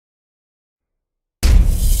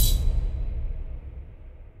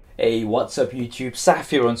Hey, what's up YouTube?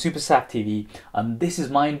 Saf here on Super Saf TV, and this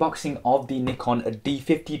is my unboxing of the Nikon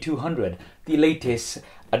D5200, the latest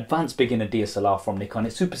advanced beginner DSLR from Nikon.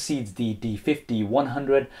 It supersedes the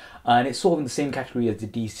D5100 and it's sort of in the same category as the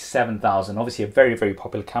D7000. Obviously a very, very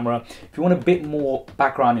popular camera. If you want a bit more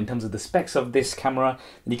background in terms of the specs of this camera,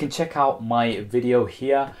 then you can check out my video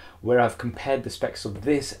here where I've compared the specs of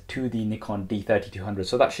this to the Nikon D3200.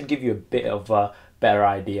 So that should give you a bit of a better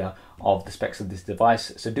idea of the specs of this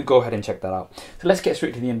device, so do go ahead and check that out. So let's get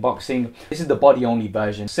straight to the unboxing. This is the body only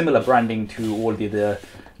version, similar branding to all the other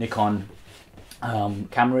Nikon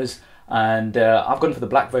cameras, and I've gone for the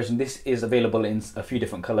black version. This is available in a few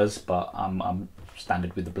different colors, but I'm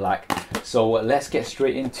standard with the black. So let's get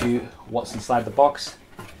straight into what's inside the box.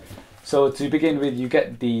 So to begin with, you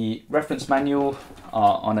get the reference manual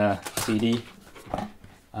on a CD.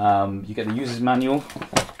 You get the user's manual,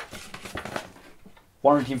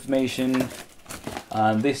 warranty information,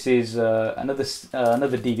 and this is another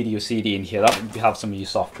DVD or CD in here. That would have some of your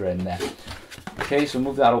software in there. Okay, so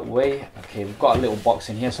move that out of the way. Okay, we've got a little box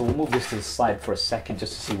in here, so we'll move this to the side for a second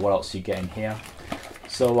just to see what else you get in here.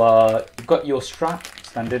 So you've got your strap,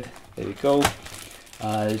 standard, there you go.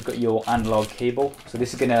 You've got your analog cable, so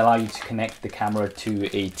this is going to allow you to connect the camera to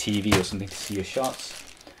a TV or something to see your shots.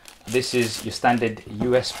 This is your standard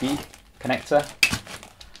USB connector,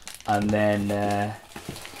 and then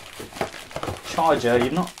charger.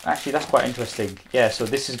 You're not actually, that's quite interesting. Yeah, so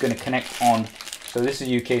this is going to connect on. So this is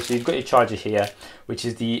UK, so you've got your charger here, which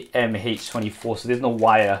is the MH24. So there's no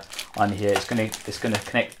wire on here. It's gonna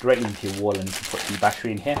connect directly into your wall, and you can put the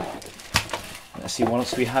battery in here. Let's see what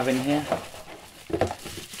else we have in here.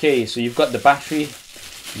 Okay, so you've got the battery.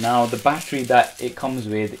 Now the battery that it comes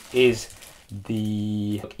with is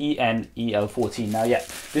the ENEL14. Now yeah,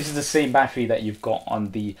 this is the same battery that you've got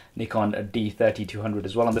on the Nikon D3200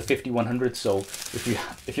 as well, on the 5100. So if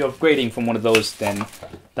you're upgrading from one of those, then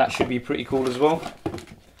that should be pretty cool as well.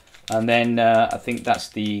 And then I think that's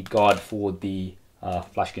the guard for the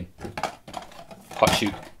flash gun, hot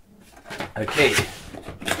shoot. Okay,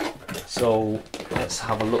 so let's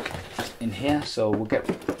have a look in here. So we'll get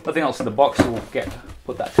nothing else in the box, so we'll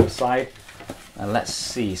put that to the side, and let's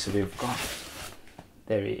see. So we've got,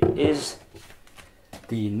 there it is,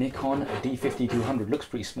 the Nikon D5200. Looks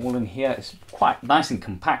pretty small in here. It's quite nice and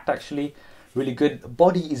compact actually, really good. The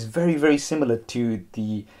body is very, very similar to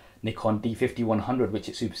the Nikon D5100, which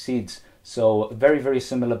it supersedes. So very, very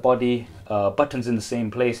similar body, buttons in the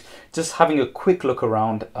same place. Just having a quick look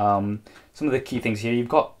around, some of the key things here. You've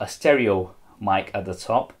got a stereo mic at the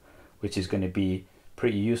top, which is going to be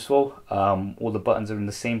pretty useful. All the buttons are in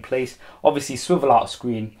the same place. Obviously swivel out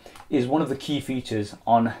screen is one of the key features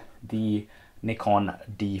on the Nikon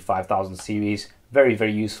D5000 series. Very,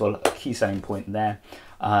 very useful, a key selling point there.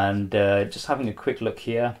 And just having a quick look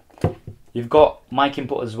here, you've got mic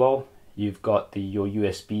input as well. You've got your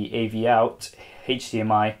USB AV out,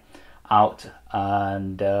 HDMI out,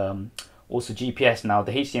 and also GPS. Now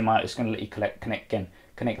the HDMI is going to let you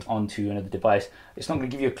connect onto another device. It's not going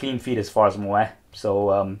to give you a clean feed as far as I'm aware.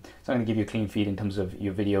 So it's not going to give you a clean feed in terms of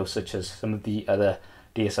your video, such as some of the other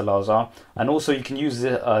DSLRs are. And also you can use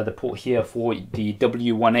the port here for the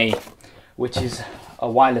W1A, which is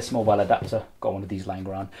a wireless mobile adapter. Got one of these lying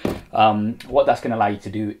around. What that's going to allow you to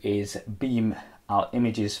do is beam out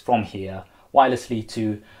images from here wirelessly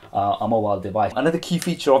to a mobile device. Another key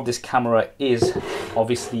feature of this camera is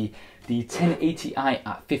obviously the 1080i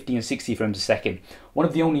at 50 and 60 frames a second. One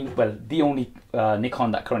of the only, well, the only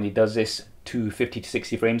Nikon that currently does this to 50 to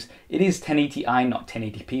 60 frames. It is 1080i, not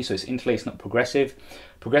 1080p, so it's interlaced, not progressive.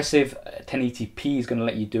 Progressive 1080p is going to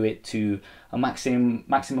let you do it to a maximum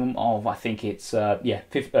of, I think it's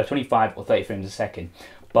 25 or 30 frames a second.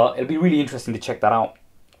 But it'll be really interesting to check that out,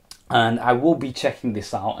 and I will be checking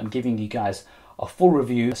this out and giving you guys a full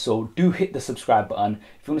review. So do hit the subscribe button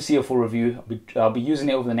if you want to see a full review. I'll be using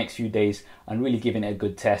it over the next few days and really giving it a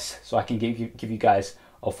good test, so I can give you guys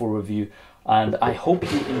a full review. And I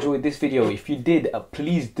hope you enjoyed this video. If you did,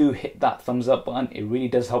 please do hit that thumbs up button. It really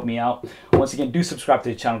does help me out. Once again, do subscribe to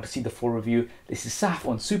the channel to see the full review. This is Saf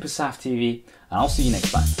on Super Saf TV, and I'll see you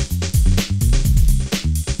next time.